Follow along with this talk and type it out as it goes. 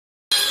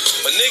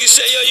But niggas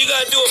say, yo, you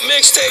gotta do a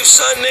mixtape,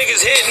 son. Niggas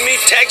hitting me,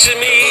 texting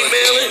me,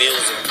 emailing.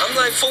 I'm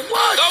like, for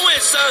what? Go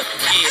in, son.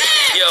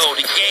 Yeah, yo,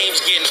 the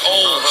game's getting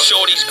old.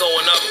 Shorty's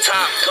going up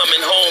top, coming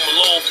home a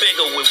little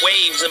bigger with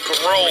waves and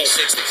parole.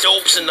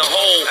 Dopes in the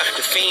hole,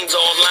 the fiends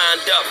all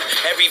lined up.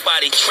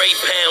 Everybody trade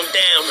pound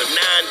down or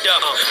nined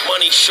up.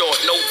 Money short,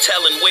 no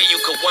telling where you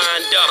could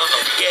wind up.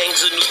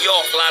 Gangs of New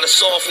York, a lot of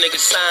soft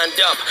niggas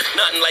signed up.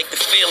 Nothing like the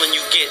feeling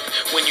you get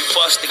when you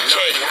bust a K.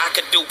 I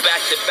could do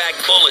back-to-back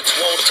bullets,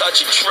 won't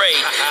touch a tray.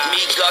 Me,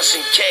 Gus,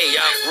 and K,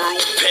 Rue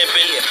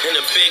pimping, and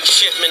a big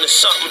shipment of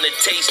something that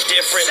tastes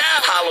different.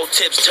 Hollow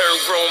tips turn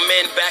grown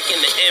men back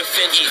into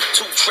infants.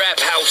 2 trap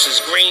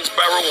houses,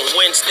 Greensboro and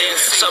Winston.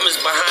 Some is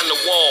behind the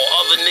wall,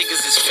 other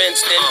niggas is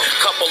fenced in.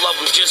 Couple of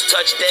them just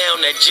touched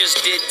down that just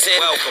did 10.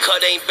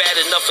 Cut ain't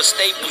bad enough for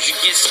Staples, you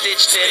get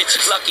stitched in.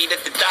 Lucky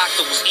that the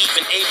doctor was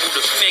even able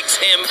to fix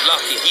him.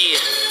 Lucky, yeah.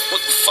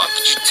 What the fuck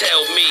did you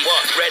tell me?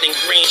 What? Red and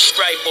green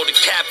stripe or the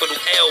capital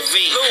LV.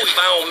 If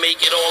I don't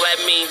make it, all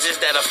that means is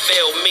that I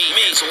failed me.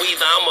 So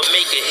either I'ma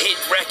make a hit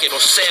record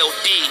or sell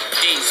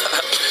D's.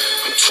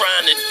 I'm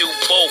trying to do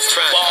both.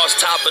 Bars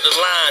top of the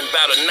line,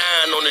 about a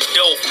 9 on the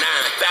dope.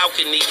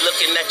 Balcony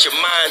looking at your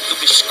mind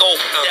through the scope.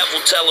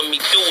 Devil telling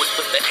me do it,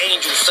 but the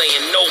angel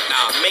saying nope.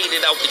 Made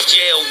it out the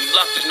jail, you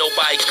lucky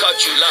nobody cut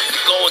you.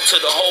 Going to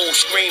the hole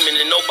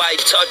screaming and nobody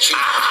touch you.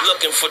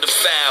 Looking for the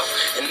foul,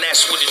 and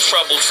that's where the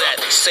trouble's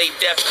at. They say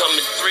death come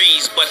in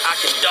 3s, but I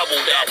can double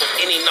that.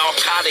 Any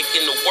narcotic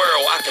in the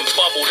world, I can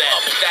bubble that.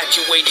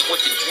 Infatuated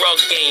with the drug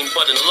game,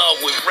 but in love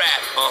with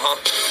rap.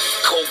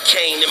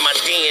 Cocaine in my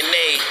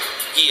DNA.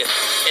 Yeah,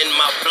 in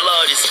my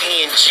blood is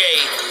E&J.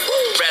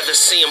 Rather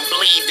see him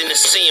bleed than to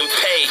see him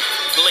pay.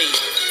 Bleed.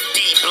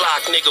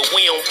 D-Block, nigga,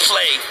 we don't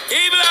play.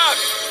 D-Block!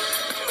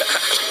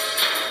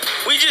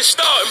 We just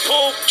starting,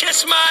 Pooh.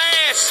 Kiss my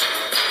ass.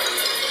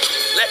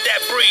 Let that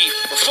breathe.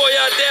 Before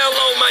y'all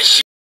download my shit.